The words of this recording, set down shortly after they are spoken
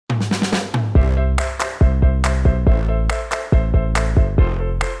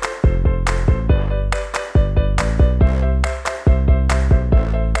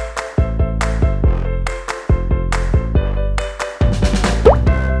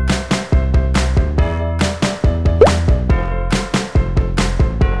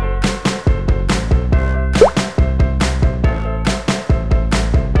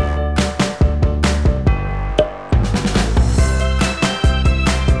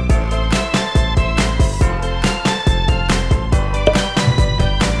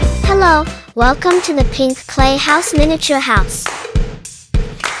Welcome to the pink clay house miniature house.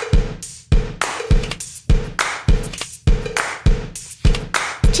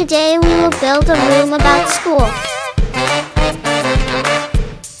 Today we will build a room about school.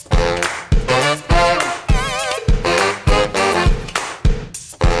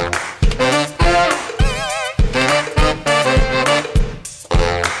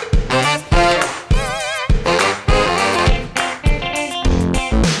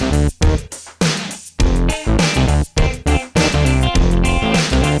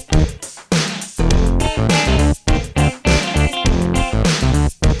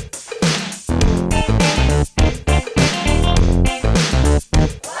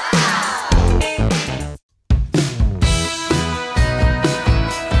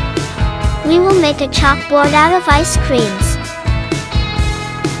 We will make a chalkboard out of ice creams.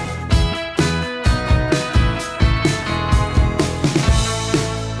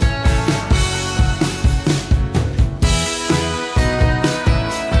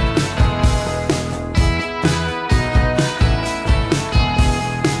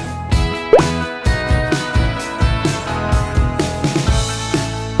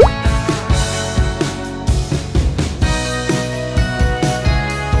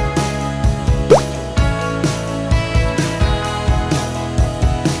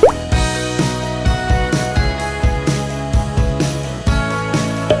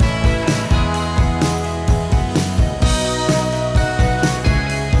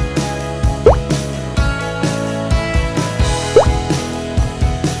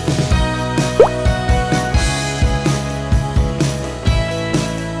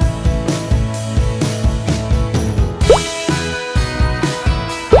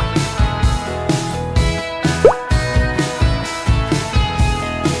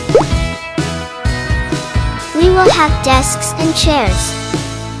 We will have desks and chairs.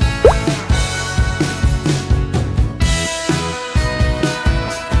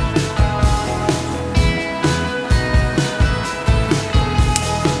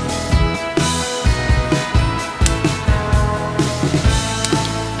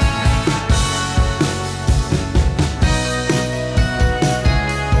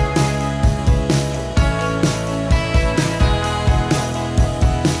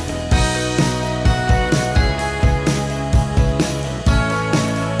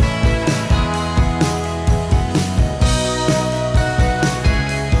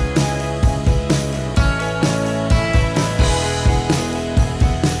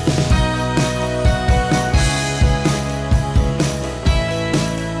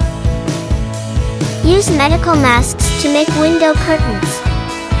 Use medical masks to make window curtains.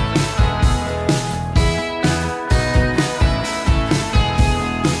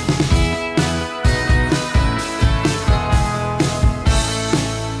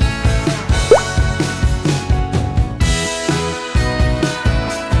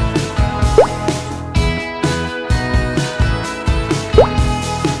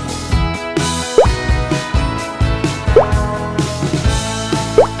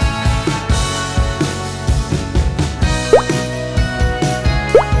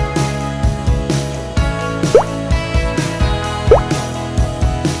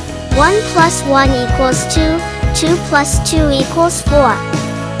 One plus 1 equals 2, 2 plus 2 equals 4.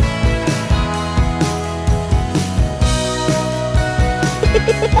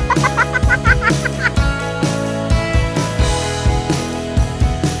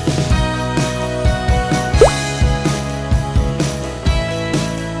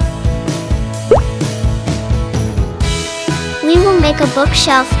 We will make a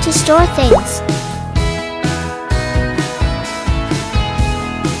bookshelf to store things.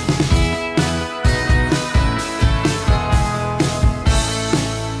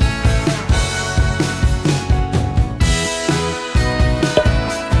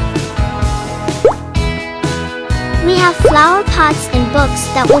 We have flower pots and books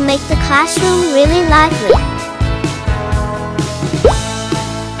that will make the classroom really lively.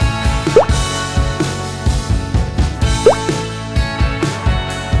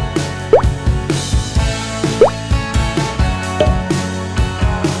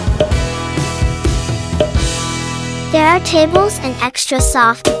 There are tables and extra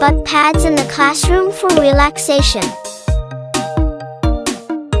soft butt pads in the classroom for relaxation.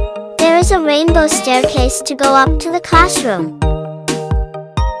 There is a rainbow staircase to go up to the classroom.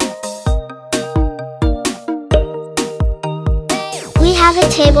 We have a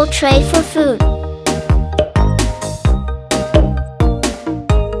table tray for food.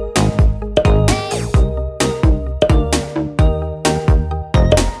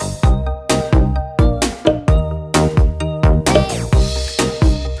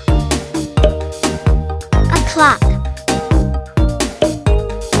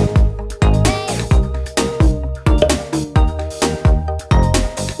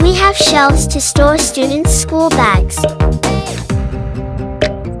 We have shelves to store students' school bags.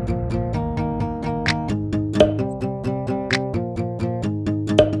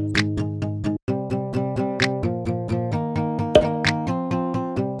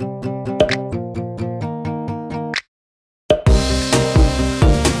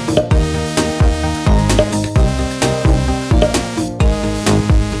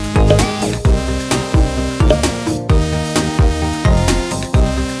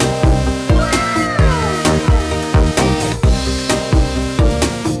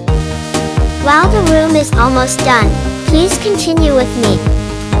 While the room is almost done, please continue with me.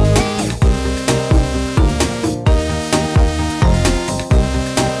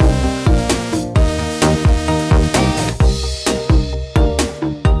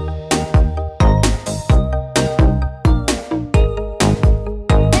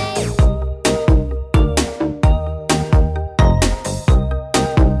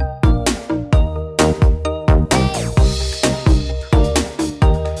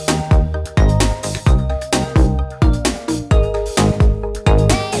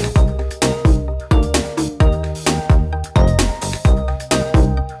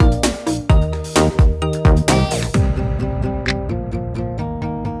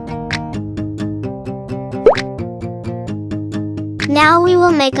 Now we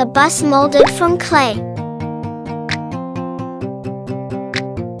will make a bus molded from clay.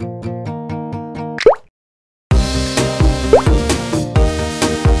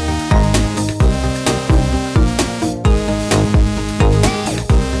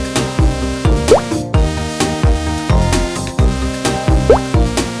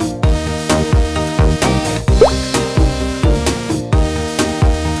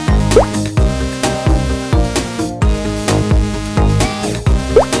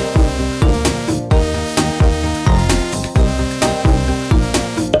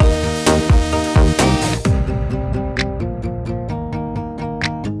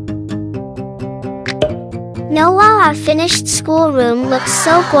 Now our finished schoolroom looks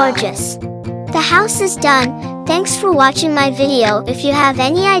so gorgeous. The house is done. Thanks for watching my video. If you have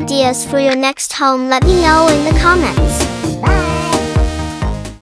any ideas for your next home, let me know in the comments. Bye.